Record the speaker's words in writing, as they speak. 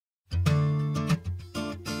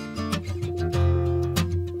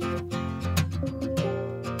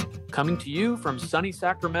Coming to you from sunny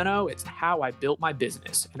Sacramento, it's How I Built My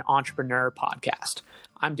Business, an entrepreneur podcast.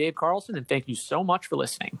 I'm Dave Carlson, and thank you so much for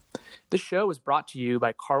listening. This show is brought to you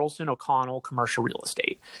by Carlson O'Connell Commercial Real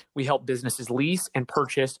Estate. We help businesses lease and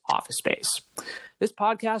purchase office space. This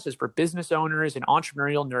podcast is for business owners and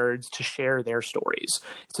entrepreneurial nerds to share their stories.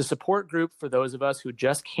 It's a support group for those of us who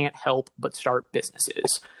just can't help but start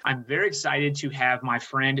businesses. I'm very excited to have my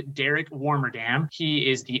friend Derek Warmerdam.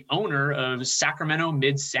 He is the owner of Sacramento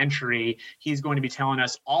Mid-Century. He's going to be telling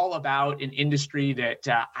us all about an industry that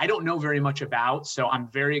I don't know very much about. So I'm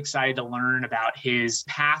very excited to learn about his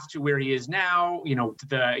path to where he is now,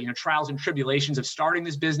 the trials and tribulations of starting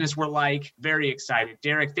this business were like. Very excited.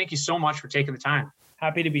 Derek, thank you so much for taking the time.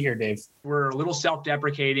 Happy to be here, Dave. We're a little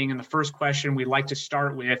self-deprecating, and the first question we'd like to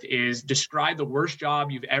start with is describe the worst job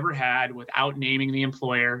you've ever had without naming the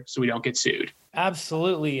employer so we don't get sued.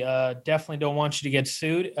 Absolutely. Definitely don't want you to get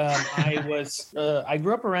sued. I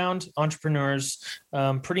grew up around entrepreneurs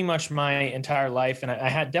pretty much my entire life, and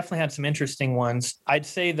I definitely had some interesting ones. I'd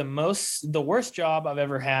say the worst job I've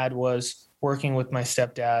ever had was working with my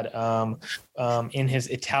stepdad in his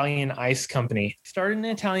Italian ice company. Started an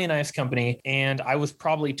Italian ice company, and I was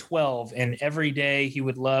probably 12. And every day he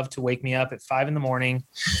would love to wake me up at 5 a.m.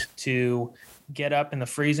 to get up in the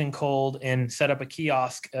freezing cold and set up a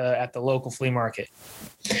kiosk at the local flea market.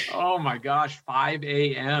 Oh my gosh, 5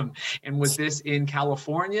 a.m. And was this in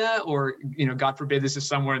California, or, God forbid, this is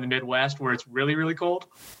somewhere in the Midwest where it's really, really cold?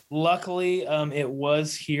 Luckily, it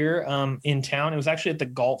was here in town. It was actually at the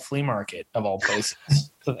Galt Flea Market, of all places.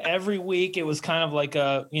 So every week it was kind of like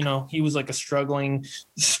he was like a struggling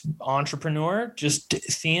entrepreneur, just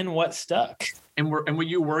seeing what stuck. And were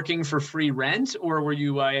you working for free rent, or were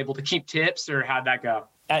you able to keep tips, or how'd that go?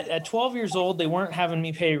 At 12 years old, they weren't having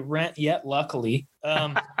me pay rent yet, luckily.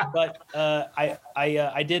 But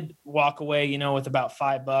I did walk away, with about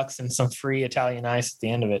 $5 and some free Italian ice at the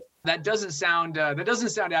end of it. That doesn't sound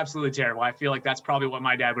absolutely terrible. I feel like that's probably what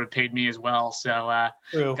my dad would have paid me as well. So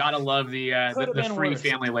gotta love the free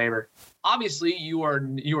family labor. Obviously, you are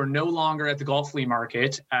no longer at the Galt Flea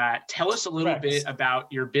Market. Tell us a little bit about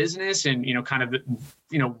your business and kind of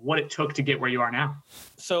what it took to get where you are now.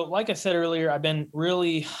 So, like I said earlier, I've been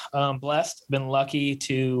really blessed, been lucky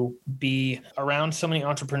to be around so many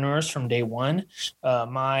entrepreneurs from day one.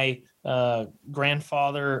 My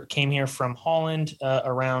grandfather came here from Holland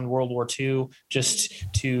around World War II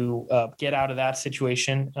just to get out of that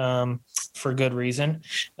situation for good reason.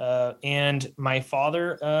 And my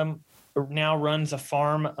father now runs a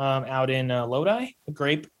farm out in Lodi, a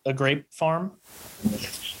grape farm.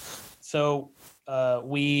 So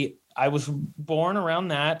I was born around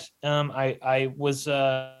that. It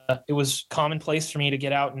was commonplace for me to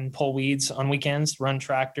get out and pull weeds on weekends, run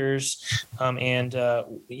tractors, and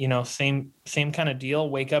same kind of deal.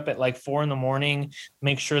 Wake up at like 4 a.m,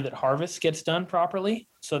 make sure that harvest gets done properly.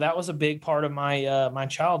 So that was a big part of my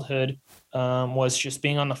childhood. Was just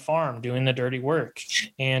being on the farm, doing the dirty work,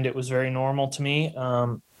 and it was very normal to me.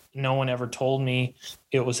 No one ever told me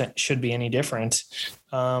it should be any different.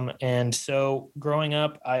 And so growing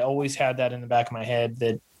up, I always had that in the back of my head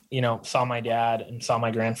that, saw my dad and saw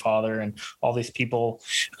my grandfather and all these people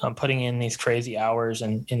putting in these crazy hours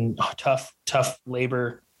and in tough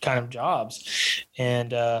labor kind of jobs.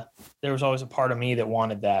 And there was always a part of me that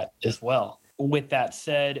wanted that as well. With that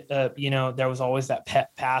said, there was always that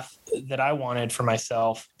path that I wanted for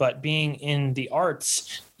myself. But being in the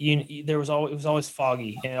arts, it was always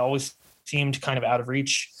foggy, and it always seemed kind of out of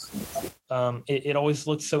reach. It always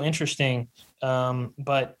looked so interesting,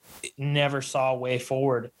 but never saw a way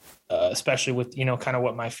forward, especially with kind of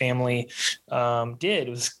what my family did. It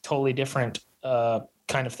was totally different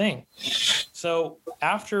kind of thing. So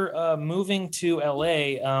after moving to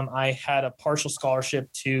LA, I had a partial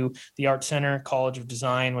scholarship to the Art Center College of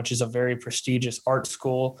Design, which is a very prestigious art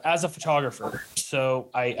school, as a photographer.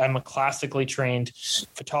 So I'm a classically trained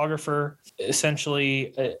photographer.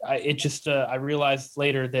 Essentially, I realized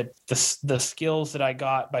later that the skills that I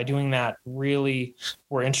got by doing that really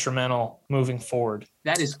were instrumental moving forward.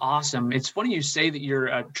 That is awesome. It's funny you say that you're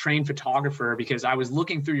a trained photographer, because I was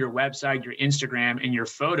looking through your website, your Instagram, and your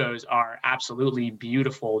photos are absolutely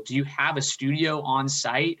beautiful. Do you have a studio on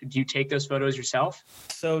site? Do you take those photos yourself?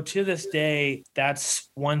 So to this day, that's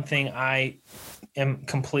one thing I am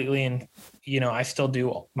completely in. I still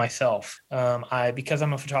do myself. Because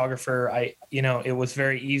I'm a photographer, it was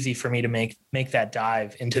very easy for me to make that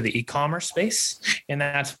dive into the e-commerce space. And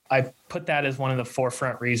I put that as one of the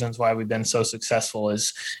forefront reasons why we've been so successful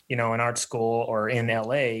is, in art school or in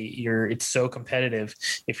LA, it's so competitive.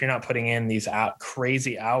 If you're not putting in these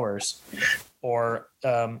crazy hours or,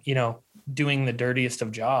 doing the dirtiest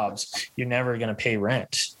of jobs, you're never going to pay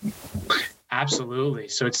rent. Absolutely.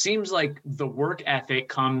 So it seems like the work ethic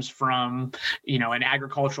comes from, an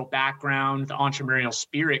agricultural background. The entrepreneurial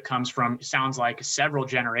spirit comes from, sounds like, several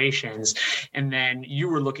generations. And then you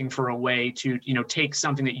were looking for a way to, take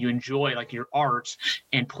something that you enjoy, like your art,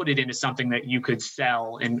 and put it into something that you could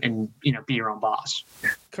sell and be your own boss.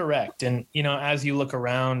 Correct. And, as you look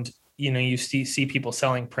around, you see people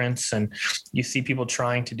selling prints, and you see people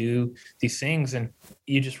trying to do these things. And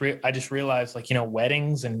I just realized,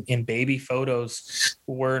 weddings and baby photos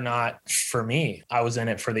were not for me. I was in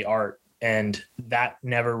it for the art, and that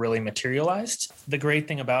never really materialized. The great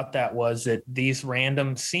thing about that was that these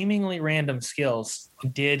seemingly random skills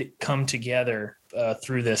did come together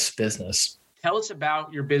through this business. Tell us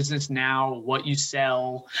about your business now, what you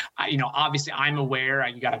sell. Obviously I'm aware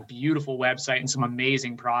you got a beautiful website and some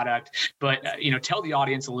amazing product, but, tell the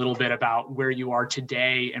audience a little bit about where you are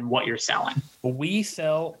today and what you're selling. We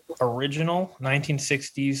sell original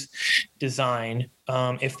 1960s design,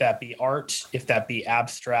 if that be art, if that be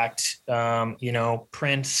abstract,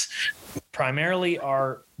 prints. Primarily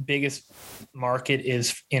our biggest market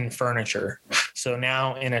is in furniture. So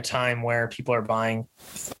now, in a time where people are buying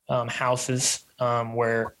houses,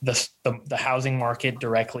 where the housing market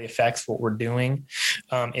directly affects what we're doing,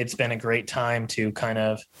 it's been a great time to kind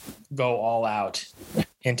of go all out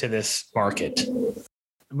into this market.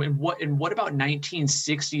 And what about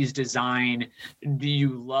 1960s design do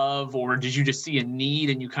you love, or did you just see a need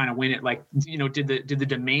and you kind of went it did the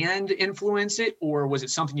demand influence it, or was it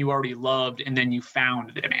something you already loved and then you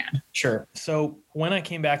found the demand? Sure. So when I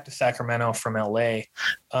came back to Sacramento from LA,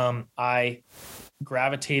 I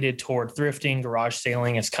gravitated toward thrifting, garage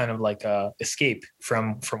sailing. It's kind of like a escape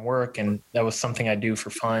from work, and that was something I do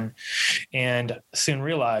for fun. And soon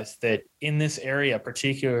realized that in this area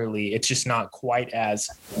particularly, it's just not quite as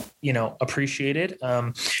appreciated.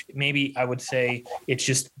 Maybe I would say it's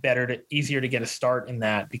just easier to get a start in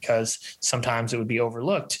that, because sometimes it would be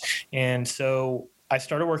overlooked. And so I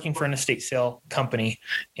started working for an estate sale company.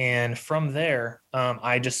 And from there,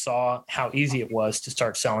 I just saw how easy it was to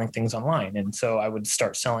start selling things online. And so I would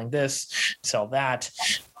start selling this, sell that,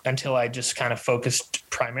 until I just kind of focused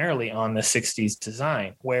primarily on the 60s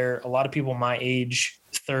design, where a lot of people my age,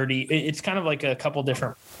 30, it's kind of like a couple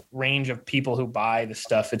different range of people who buy the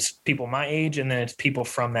stuff. It's people my age, and then it's people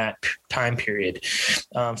from that time period.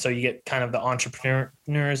 So you get kind of the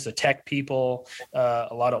entrepreneurs, the tech people, a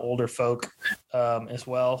lot of older folk as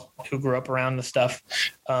well, who grew up around the stuff.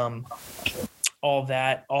 All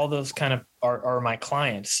those kind of are my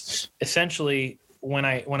clients. Essentially, when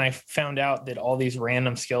I found out that all these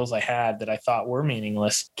random skills I had that I thought were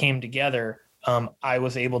meaningless came together, I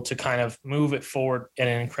was able to kind of move it forward at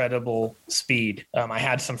an incredible speed. I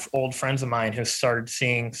had some old friends of mine who started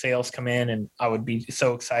seeing sales come in, and I would be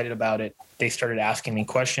so excited about it. They started asking me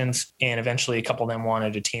questions, and eventually a couple of them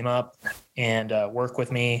wanted to team up and work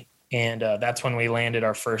with me. And that's when we landed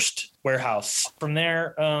our first warehouse. From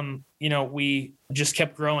there, we just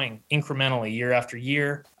kept growing incrementally year after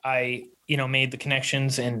year. I made the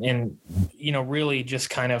connections and really just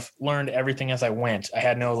kind of learned everything as I went. I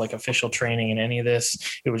had no official training in any of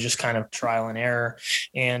this. It was just kind of trial and error.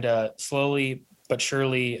 And slowly but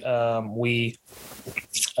surely, we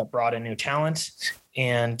brought in new talent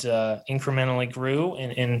and incrementally grew.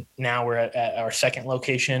 And now we're at our second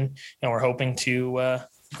location, and we're hoping to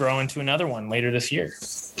grow into another one later this year.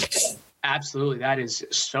 Absolutely. That is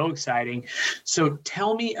so exciting. So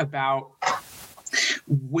tell me about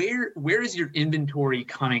where is your inventory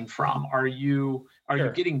coming from? Are you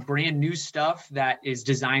getting brand new stuff that is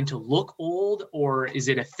designed to look old, or is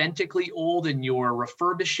it authentically old and you're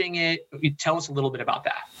refurbishing it? Tell us a little bit about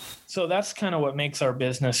that. So that's kind of what makes our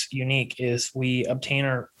business unique, is we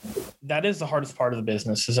obtain that is the hardest part of the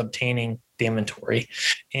business, is obtaining the inventory.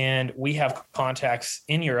 And we have contacts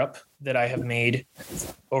in Europe that I have made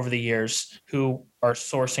over the years who are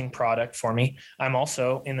sourcing product for me. I'm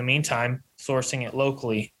also, in the meantime, sourcing it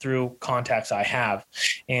locally through contacts I have.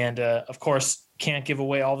 And of course, can't give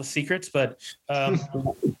away all the secrets, but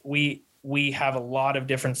we have a lot of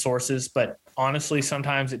different sources. But honestly,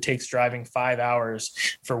 sometimes it takes driving 5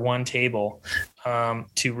 hours for one table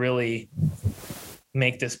to really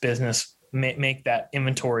make this business, make that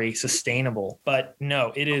inventory sustainable. But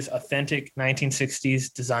no, it is authentic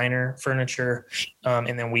 1960s designer furniture.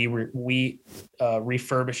 And then we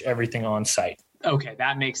refurbish everything on site. Okay,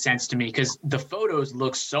 that makes sense to me because the photos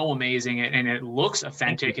look so amazing and it looks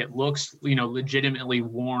authentic. It looks, legitimately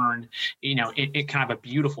worn, in kind of a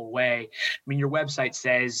beautiful way. I mean, your website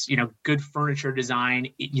says, good furniture design,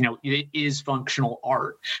 it is functional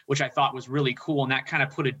art, which I thought was really cool. And that kind of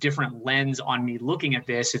put a different lens on me looking at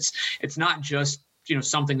this. It's not just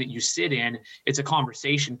something that you sit in. It's a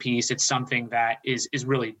conversation piece. It's something that is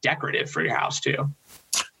really decorative for your house too.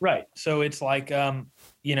 Right. So it's like, when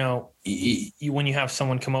you have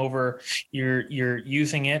someone come over, you're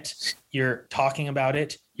using it, you're talking about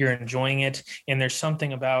it, you're enjoying it. And there's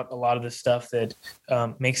something about a lot of this stuff that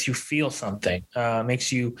makes you feel something,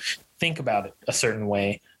 makes you think about it a certain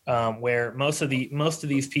way, where most of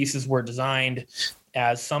these pieces were designed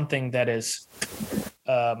as something that is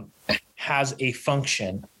has a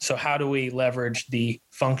function. So how do we leverage the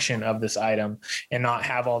function of this item and not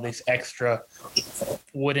have all these extra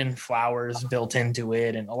wooden flowers built into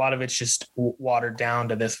it? And a lot of it's just watered down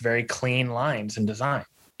to this very clean lines and design.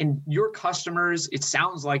 And your customers, it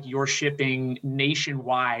sounds like you're shipping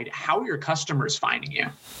nationwide. How are your customers finding you?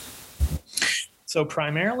 So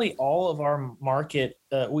primarily all of our market,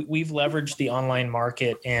 we've leveraged the online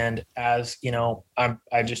market. And as you know,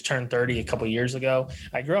 I just turned 30 a couple of years ago.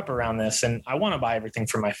 I grew up around this and I want to buy everything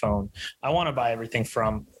from my phone. I want to buy everything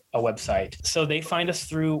from a website. So they find us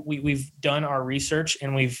through, we've done our research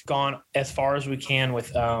and we've gone as far as we can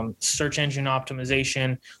with search engine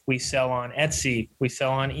optimization. We sell on Etsy, we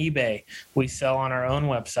sell on eBay, we sell on our own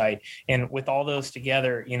website. And with all those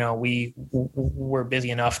together, we're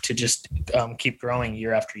busy enough to just keep growing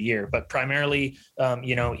year after year. But primarily,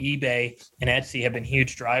 eBay and Etsy have been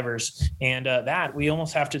huge drivers. And that we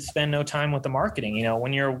almost have to spend no time with the marketing.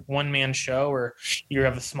 When you're a one-man show or you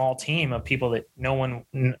have a small team of people that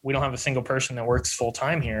we don't have a single person that works full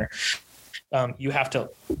time here. You have to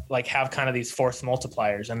have kind of these force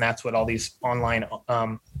multipliers. And that's what all these online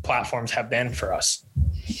platforms have been for us.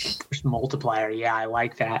 Force multiplier. Yeah, I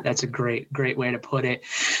like that. That's a great way to put it.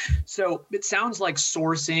 So it sounds like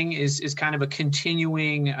sourcing is kind of a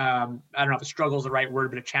continuing, I don't know if a struggle is the right word,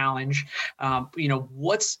 but a challenge.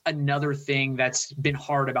 What's another thing that's been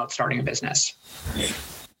hard about starting a business?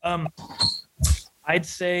 I'd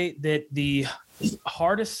say that the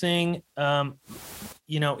hardest thing,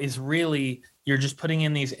 is really you're just putting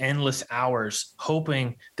in these endless hours,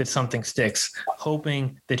 hoping that something sticks,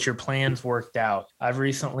 hoping that your plan's worked out. I've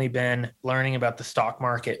recently been learning about the stock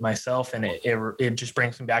market myself, and it just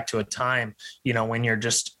brings me back to a time, when you're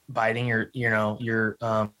just biting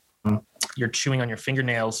you're chewing on your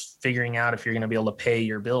fingernails, figuring out if you're going to be able to pay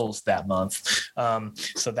your bills that month.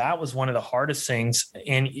 So that was one of the hardest things.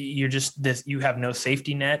 And you have no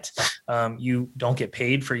safety net. You don't get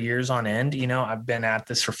paid for years on end. I've been at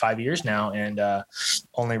this for 5 years now, and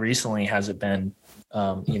only recently has it been,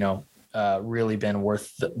 really been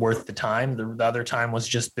worth the time. The other time was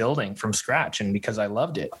just building from scratch, and because I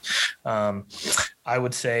loved it. I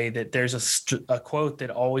would say that there's a quote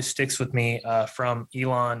that always sticks with me from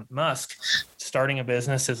Elon Musk. Starting a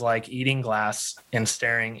business is like eating glass and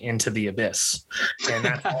staring into the abyss. And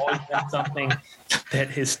that's always been something that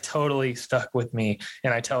has totally stuck with me.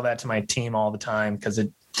 And I tell that to my team all the time because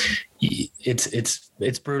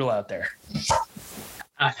it's brutal out there.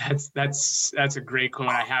 That's a great quote.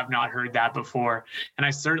 I have not heard that before, and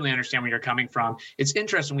I certainly understand where you're coming from. It's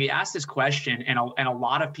interesting. We asked this question, and a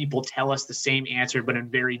lot of people tell us the same answer, but in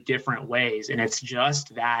very different ways. And it's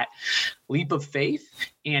just that leap of faith,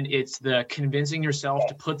 and it's the convincing yourself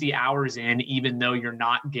to put the hours in, even though you're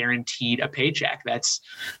not guaranteed a paycheck. That's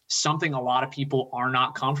something a lot of people are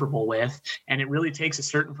not comfortable with, and it really takes a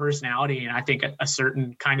certain personality and I think a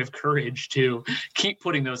certain kind of courage to keep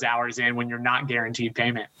putting those hours in when you're not guaranteed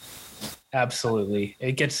payment. Absolutely.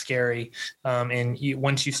 It gets scary. And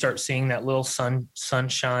once you start seeing that little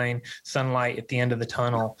sunlight at the end of the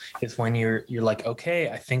tunnel is when you're like, okay,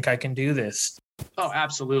 I think I can do this. Oh,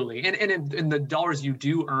 absolutely. And in the dollars you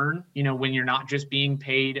do earn, when you're not just being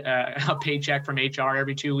paid a paycheck from HR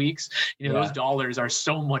every 2 weeks, those dollars are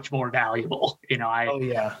so much more valuable.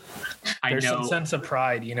 There's some sense of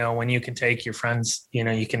pride, when you can take your friends,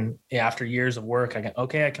 you can, after years of work,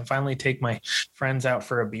 I can finally take my friends out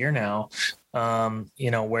for a beer now.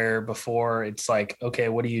 Where before it's like, okay,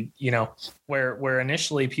 what do you, where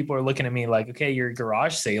initially people are looking at me like, okay, you're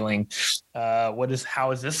garage sailing.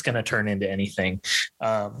 How is this going to turn into anything?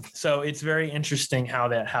 So it's very interesting how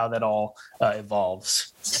that all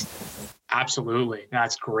evolves. Absolutely.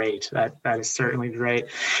 That's great. That is certainly great.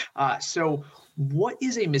 So what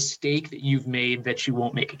is a mistake that you've made that you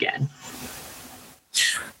won't make again?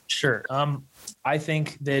 Sure. I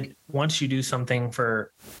think that once you do something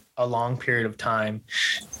for a long period of time,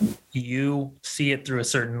 you see it through a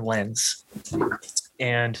certain lens.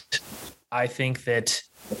 And I think that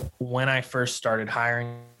when I first started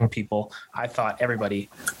hiring people, I thought everybody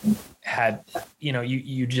had,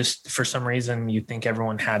 you just, for some reason, you think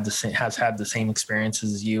everyone has had the same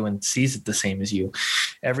experiences as you and sees it the same as you.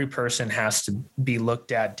 Every person has to be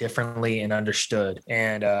looked at differently and understood.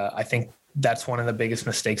 And I think that's one of the biggest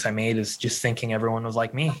mistakes I made, is just thinking everyone was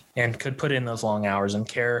like me and could put in those long hours and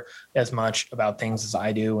care as much about things as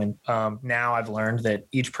I do. And now I've learned that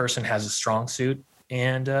each person has a strong suit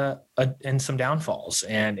and some downfalls,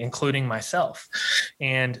 and including myself.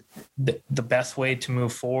 And the best way to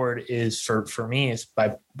move forward is for me is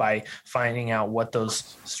by finding out what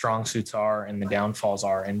those strong suits are and the downfalls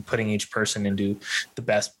are, and putting each person into the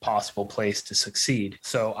best possible place to succeed.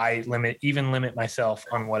 So I limit myself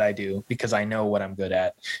on what I do, because I know what I'm good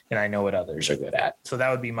at and I know what others are good at. So that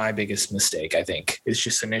would be my biggest mistake, I think, is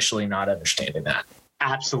just initially not understanding that.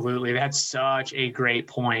 Absolutely. That's such a great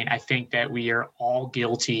point. I think that we are all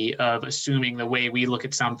guilty of assuming the way we look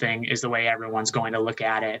at something is the way everyone's going to look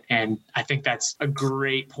at it. And I think that's a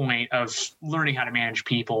great point of learning how to manage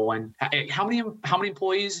people. And how many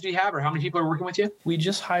employees do you have, or how many people are working with you? We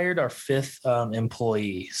just hired our 5th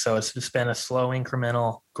employee. So it's just been a slow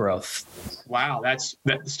incremental growth. Wow. That's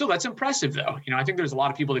impressive though. I think there's a lot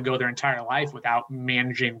of people that go their entire life without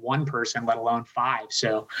managing one person, let alone 5.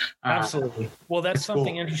 So absolutely. Well, that's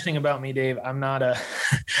something cool. Interesting about me, Dave. I'm not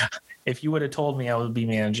if you would have told me I would be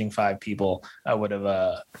managing 5 people, I would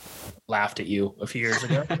have laughed at you a few years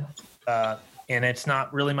ago. And it's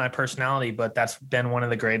not really my personality, but that's been one of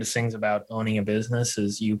the greatest things about owning a business,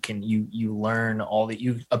 is you learn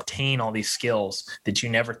you obtain all these skills that you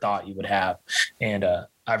never thought you would have. And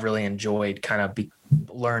I've really enjoyed kind of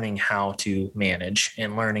learning how to manage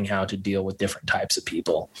and learning how to deal with different types of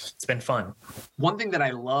people. It's been fun. One thing that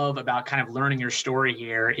I love about kind of learning your story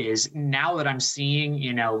here is, now that I'm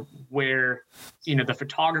seeing, where, the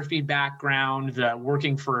photography background, the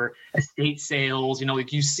working for estate sales,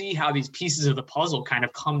 like you see how these pieces of the puzzle kind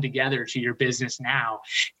of come together to your business now.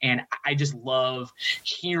 And I just love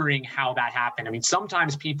hearing how that happened. I mean,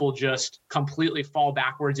 sometimes people just completely fall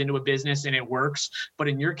backwards into a business and it works. But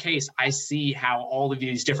in your case, I see how all of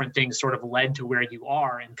these different things sort of led to where you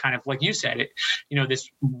are, and kind of like you said, it, this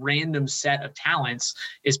random set of talents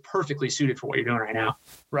is perfectly suited for what you're doing right now.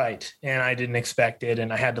 Right. And I didn't expect it.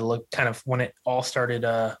 And I had to look kind of, when it all started,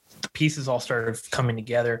 the pieces all started coming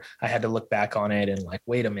together, I had to look back on it and like,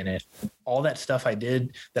 wait a minute, all that stuff I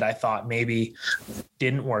did that I thought maybe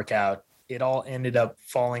didn't work out, it all ended up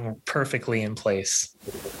falling perfectly in place.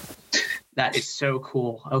 That is so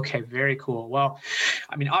cool. Okay, very cool. Well,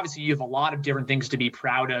 I mean, obviously you have a lot of different things to be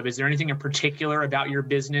proud of. Is there anything in particular about your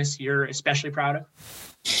business you're especially proud of?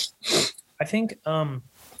 I think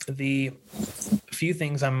the few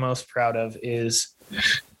things I'm most proud of is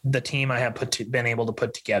the team I have been able to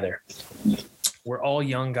put together. We're all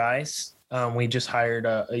young guys. We just hired,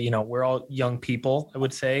 we're all young people, I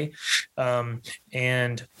would say.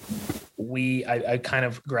 And I kind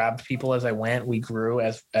of grabbed people as I went. We grew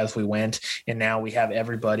as we went. And now we have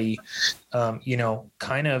everybody,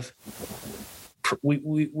 kind of,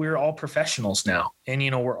 we're all professionals now. And,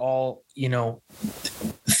 we're all,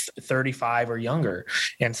 35 or younger.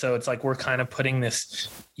 And so it's like, we're kind of putting this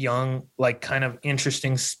young, like kind of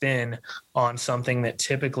interesting spin on something that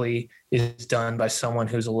typically is done by someone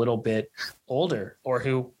who's a little bit older, or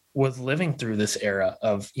who was living through this era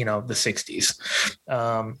of, the 60s.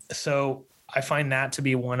 So I find that to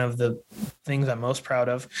be one of the things I'm most proud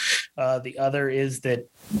of. The other is that,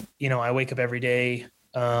 I wake up every day,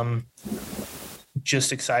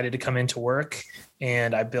 just excited to come into work,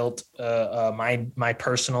 and I built my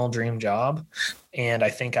personal dream job. And I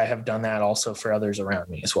think I have done that also for others around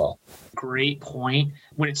me as well. Great point.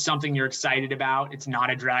 When it's something you're excited about, it's not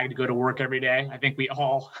a drag to go to work every day. I think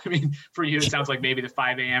for you, it sounds like maybe the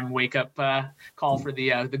 5 a.m. wake up call for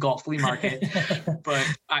the Galt flea market. But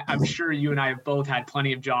I'm sure you and I have both had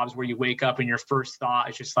plenty of jobs where you wake up and your first thought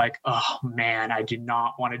is just like, oh man, I do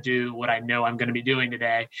not want to do what I know I'm going to be doing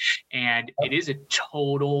today. And it is a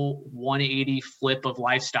total 180 flip of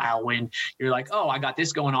lifestyle when you're like, oh, I got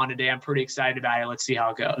this going on today. I'm pretty excited about it. Let's see how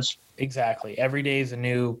it goes. Exactly. Every day is a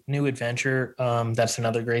new adventure. That's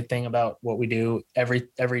another great thing about what we do. Every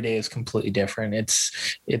day is completely different.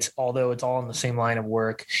 It's although it's all in the same line of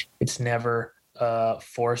work, it's never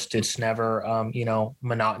forced. It's never,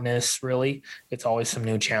 monotonous really. It's always some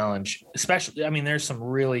new challenge, especially, there's some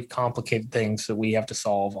really complicated things that we have to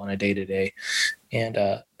solve on a day to day.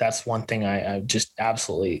 And that's one thing I just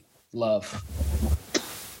absolutely love.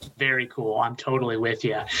 Very cool. I'm totally with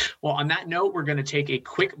you. Well, on that note, we're going to take a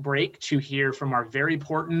quick break to hear from our very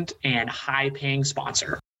important and high-paying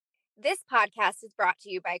sponsor. This podcast is brought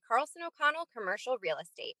to you by Carlson O'Connell Commercial Real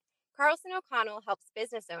Estate. Carlson O'Connell helps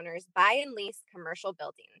business owners buy and lease commercial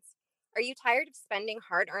buildings. Are you tired of spending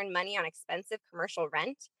hard-earned money on expensive commercial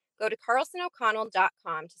rent? Go to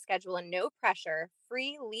carlsonoconnell.com to schedule a no-pressure,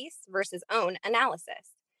 free lease versus own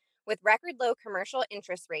analysis. With record low commercial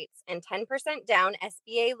interest rates and 10% down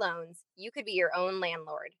SBA loans, you could be your own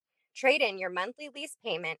landlord. Trade in your monthly lease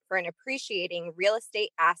payment for an appreciating real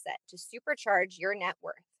estate asset to supercharge your net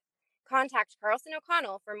worth. Contact Carlson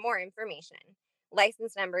O'Connell for more information.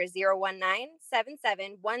 License number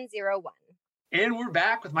 019-77101. And we're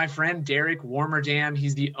back with my friend Derek Warmerdam.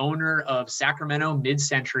 He's the owner of Sacramento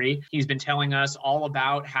Mid-Century. He's been telling us all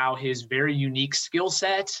about how his very unique skill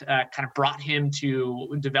set kind of brought him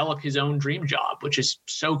to develop his own dream job, which is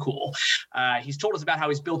so cool. He's told us about how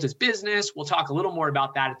he's built his business. We'll talk a little more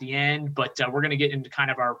about that at the end, but we're going to get into kind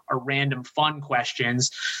of our random fun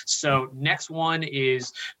questions. So next one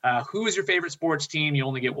is, who is your favorite sports team? You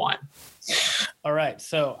only get one. All right.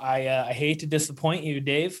 So I hate to disappoint you,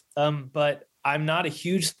 Dave, but I'm not a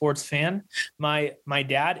huge sports fan. My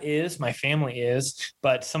dad is, my family is,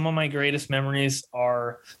 but some of my greatest memories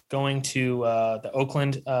are going to the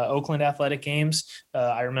Oakland athletic games.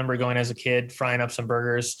 I remember going as a kid, frying up some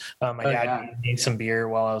burgers. My dad gave me some beer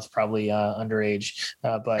while I was probably underage,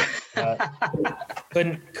 but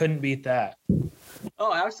couldn't beat that.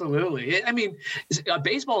 Oh, absolutely. I mean, a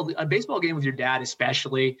baseball game with your dad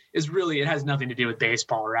especially is really, it has nothing to do with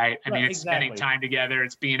baseball, right? I mean, it's spending time together.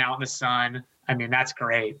 It's being out in the sun. I mean, that's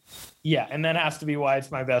great. Yeah. And that has to be why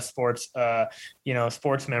it's my best sports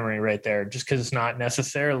memory right there, just because it's not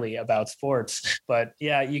necessarily about sports. But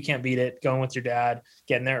yeah, you can't beat it. Going with your dad,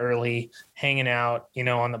 getting there early, hanging out,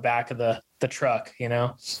 on the back of the truck,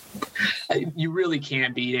 You really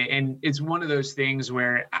can't beat it. And it's one of those things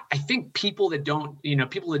where I think people that don't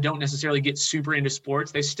necessarily get super into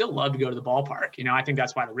sports, they still love to go to the ballpark. I think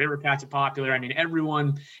that's why the River Cats are popular. I mean,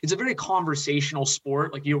 it's a very conversational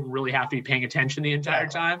sport. Like, you don't really have to be paying attention the entire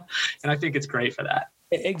time. And I think it's great for that.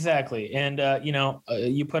 Exactly. And,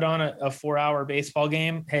 you put on a 4-hour baseball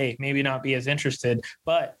game, hey, maybe not be as interested,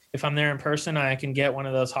 but if I'm there in person, I can get one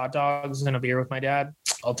of those hot dogs and a beer with my dad.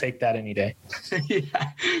 I'll take that any day.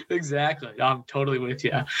 Yeah, exactly. I'm totally with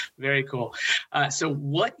you. Very cool. So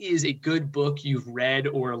what is a good book you've read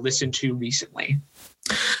or listened to recently?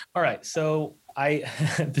 All right. So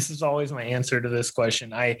this is always my answer to this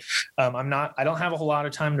question. I don't have a whole lot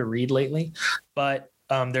of time to read lately, but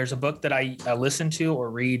there's a book that I listen to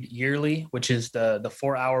or read yearly, which is the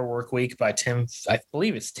 4-Hour Workweek by I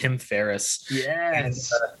believe it's Tim Ferriss. Yes. And,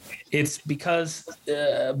 it's because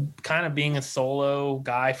kind of being a solo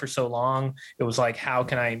guy for so long, it was like, how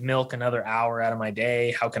can I milk another hour out of my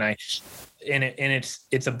day? How can I, and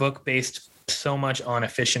it's a book based so much on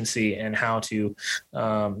efficiency and how to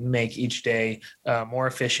make each day more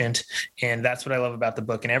efficient. And that's what I love about the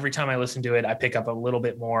book. And every time I listen to it, I pick up a little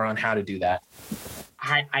bit more on how to do that.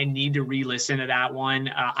 I need to re-listen to that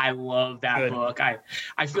one. I love that book. I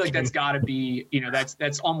feel like that's got to be,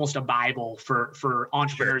 that's almost a Bible for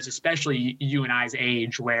entrepreneurs, especially you and I's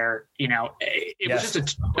age, where, it was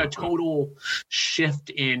just a total shift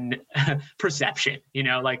in perception,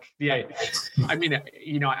 I mean,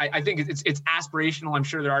 I think it's aspirational. I'm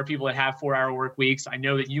sure there are people that have 4-hour work weeks. I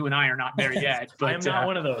know that you and I are not there yet. But I'm not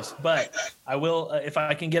one of those, but I will, if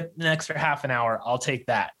I can get an extra half an hour, I'll take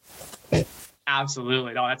that.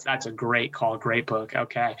 Absolutely. No, that's a great call. Great book.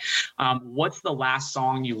 Okay. What's the last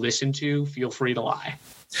song you listened to? Feel free to lie.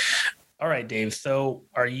 All right, Dave. So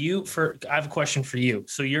I have a question for you.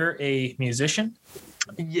 So you're a musician?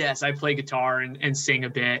 Yes, I play guitar and sing a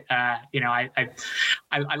bit. I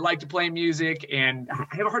like to play music, and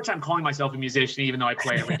I have a hard time calling myself a musician, even though I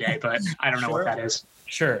play every day, but I don't know what that is.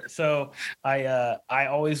 Sure. So I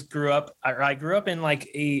always grew up in like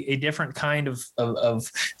a different kind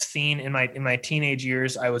of scene in my teenage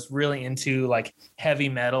years. I was really into like heavy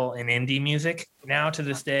metal and indie music. Now to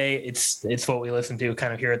this day, it's what we listen to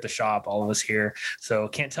kind of here at the shop, all of us here. So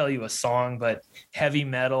can't tell you a song, but heavy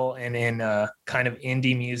metal and in kind of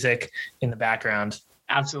indie music in the background.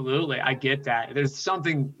 Absolutely. I get that. There's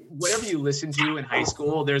something, whatever you listen to in high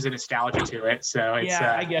school, there's a nostalgia to it. So it's,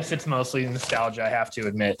 I guess it's mostly nostalgia, I have to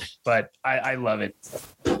admit, but I love it.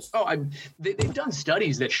 They've done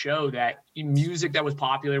studies that show that music that was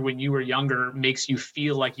popular when you were younger makes you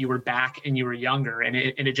feel like you were back and you were younger, and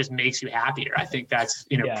it just makes you happier. I think that's,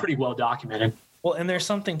 pretty well documented. Well, and there's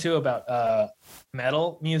something too about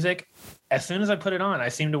metal music. As soon as I put it on, I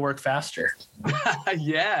seem to work faster.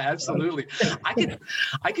 Yeah, absolutely.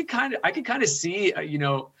 I could kind of see,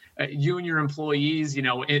 you and your employees,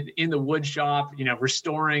 in the wood shop,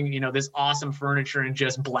 restoring, this awesome furniture and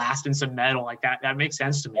just blasting some metal like that. That makes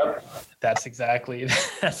sense to me.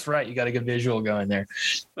 That's right. You got a good visual going there.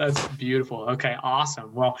 That's beautiful. Okay,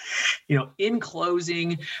 awesome. Well, in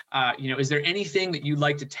closing, is there anything that you'd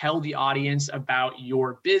like to tell the audience about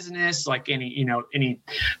your business, like any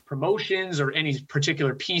promotions or any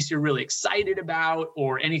particular piece you're really excited about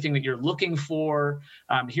or anything that you're looking for?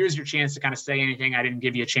 Here's your chance to kind of say anything I didn't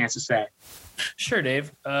give you a chance to say. Sure,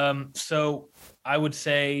 Dave. So I would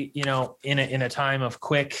say, in a time of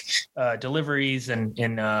quick deliveries and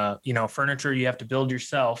furniture you have to build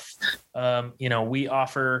yourself, we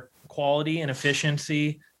offer quality and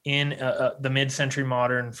efficiency in the mid-century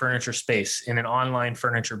modern furniture space in an online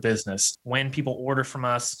furniture business. When people order from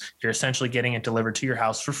us, you're essentially getting it delivered to your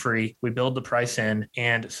house for free. We build the price in.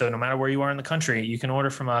 And so no matter where you are in the country, you can order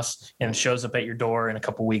from us and it shows up at your door in a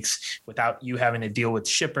couple of weeks without you having to deal with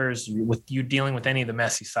shippers, with you dealing with any of the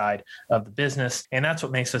messy side of the business. And that's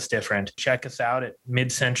what makes us different. Check us out at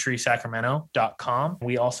midcenturysacramento.com.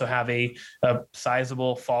 We also have a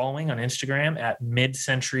sizable following on Instagram at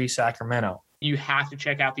midcenturysacramento. You have to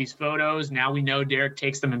check out these photos. Now we know Derek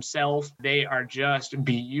takes them himself. They are just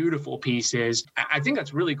beautiful pieces. I think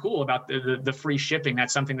that's really cool about the free shipping.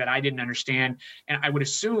 That's something that I didn't understand. And I would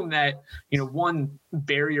assume that, one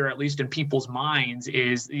barrier, at least in people's minds,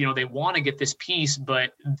 is, they want to get this piece,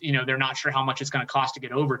 but, they're not sure how much it's going to cost to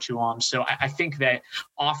get over to them. So I think that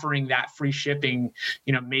offering that free shipping,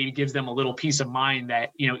 maybe gives them a little peace of mind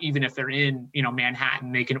that, even if they're in,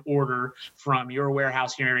 Manhattan, they can order from your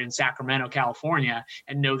warehouse here in Sacramento, California,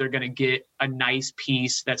 and know they're going to get a nice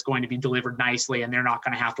piece that's going to be delivered nicely, and they're not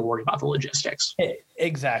going to have to worry about the logistics.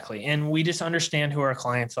 Exactly. And we just understand who our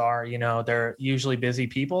clients are. They're usually busy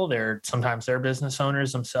people. Sometimes they're business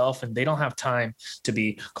owners themselves, and they don't have time to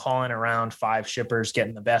be calling around 5 shippers,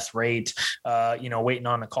 getting the best rate, waiting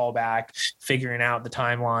on a call back, figuring out the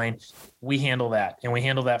timeline. We handle that, and we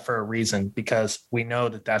handle that for a reason, because we know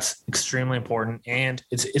that that's extremely important, and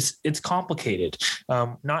it's complicated.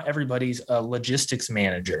 Not everybody's a logistics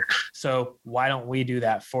manager, so why don't we do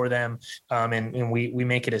that for them? And we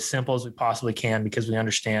make it as simple as we possibly can, because we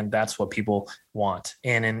understand that's what people want.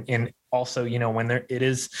 And also, when it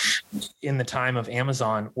is in the time of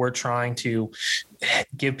Amazon, we're trying to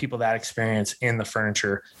give people that experience in the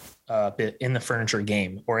furniture in the furniture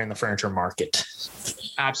game or in the furniture market.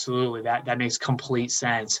 Absolutely. That makes complete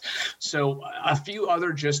sense. So a few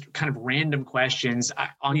other just kind of random questions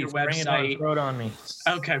on your website. Throw it on me.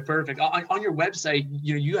 Okay, perfect. On your website,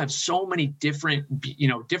 you have so many different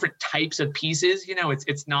types of pieces.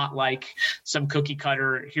 It's not like some cookie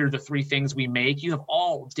cutter, here are the 3 things we make. You have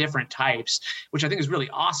all different types, which I think is really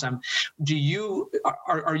awesome.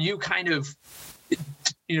 Are you kind of,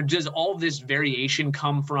 does all this variation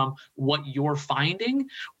come from what you're finding,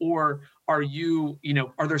 or are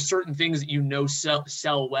there certain things that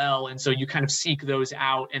sell well, and so you kind of seek those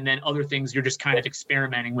out, and then other things you're just kind of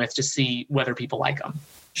experimenting with to see whether people like them?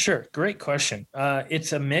 Sure. Great question.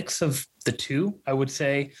 It's a mix of the two, I would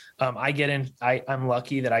say. I'm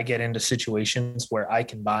lucky that I get into situations where I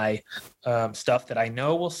can buy stuff that I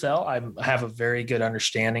know will sell. I have a very good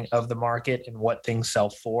understanding of the market and what things sell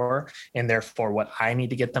for, and therefore what I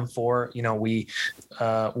need to get them for. We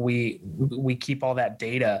keep all that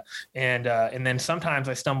data, and then sometimes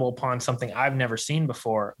I stumble upon something I've never seen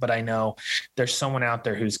before, but I know there's someone out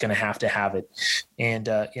there who's going to have it. And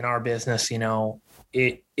in our business,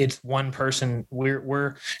 it's one person.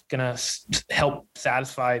 We're going to help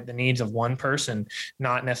satisfy the needs of one person,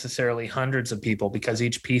 not necessarily hundreds of people, because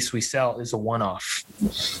each piece we sell is a one-off.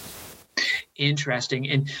 Interesting.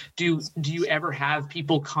 And do you ever have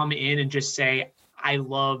people come in and just say, I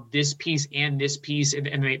love this piece and this piece,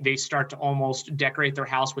 and they start to almost decorate their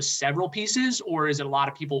house with several pieces? Or is it a lot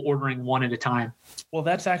of people ordering one at a time? Well,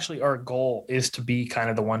 that's actually our goal, is to be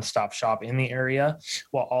kind of the one-stop shop in the area,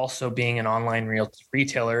 while also being an online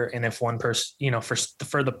retailer. And if one person,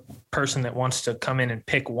 for the person that wants to come in and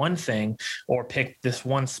pick one thing or pick this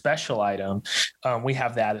one special item, we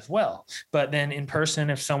have that as well. But then in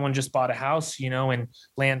person, if someone just bought a house, in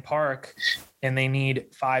Land Park, and they need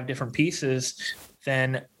 5 different pieces,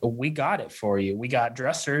 then we got it for you. We got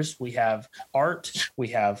dressers, we have art, we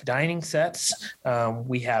have dining sets,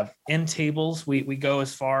 we have end tables. We go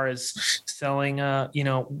as far as selling,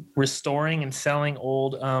 restoring and selling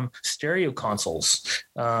old stereo consoles.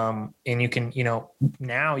 And you can,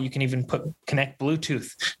 now you can even connect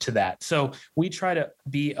Bluetooth to that. So we try to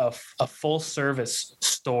be a full service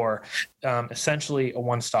store, essentially a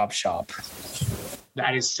one-stop shop.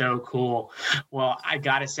 That is so cool. Well, I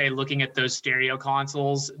got to say, looking at those stereo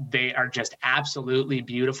consoles, they are just absolutely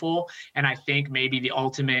beautiful. And I think maybe the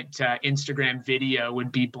ultimate Instagram video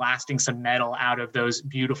would be blasting some metal out of those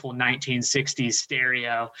beautiful 1960s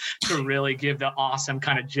stereo to really give the awesome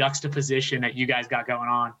kind of juxtaposition that you guys got going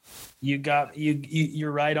on.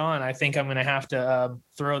 You're right on. I think I'm going to have to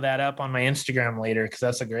throw that up on my Instagram later because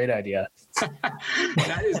that's a great idea.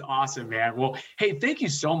 That is awesome, man. Well, hey, thank you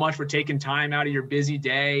so much for taking time out of your busy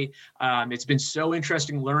day. It's been so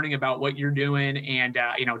interesting learning about what you're doing, and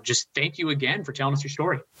just thank you again for telling us your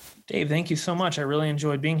story. Dave, thank you so much. I really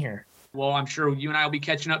enjoyed being here. Well, I'm sure you and I will be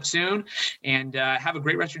catching up soon, and have a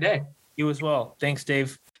great rest of your day. You as well. Thanks,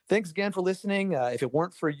 Dave. Thanks again for listening. If it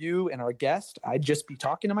weren't for you and our guest, I'd just be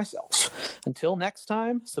talking to myself. Until next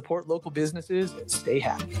time, support local businesses and stay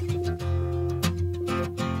happy.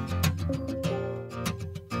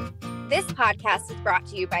 This podcast is brought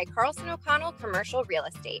to you by Carlson O'Connell Commercial Real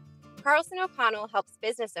Estate. Carlson O'Connell helps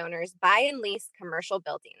business owners buy and lease commercial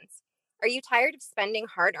buildings. Are you tired of spending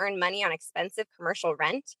hard-earned money on expensive commercial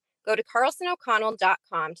rent? Go to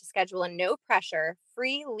carlsonoconnell.com to schedule a no-pressure,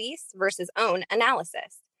 free lease versus own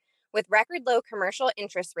analysis. With record low commercial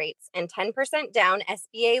interest rates and 10% down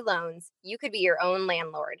SBA loans, you could be your own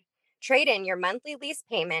landlord. Trade in your monthly lease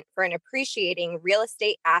payment for an appreciating real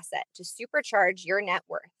estate asset to supercharge your net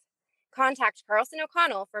worth. Contact Carlson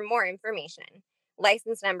O'Connell for more information.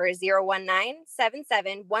 License number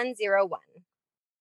 019-77101.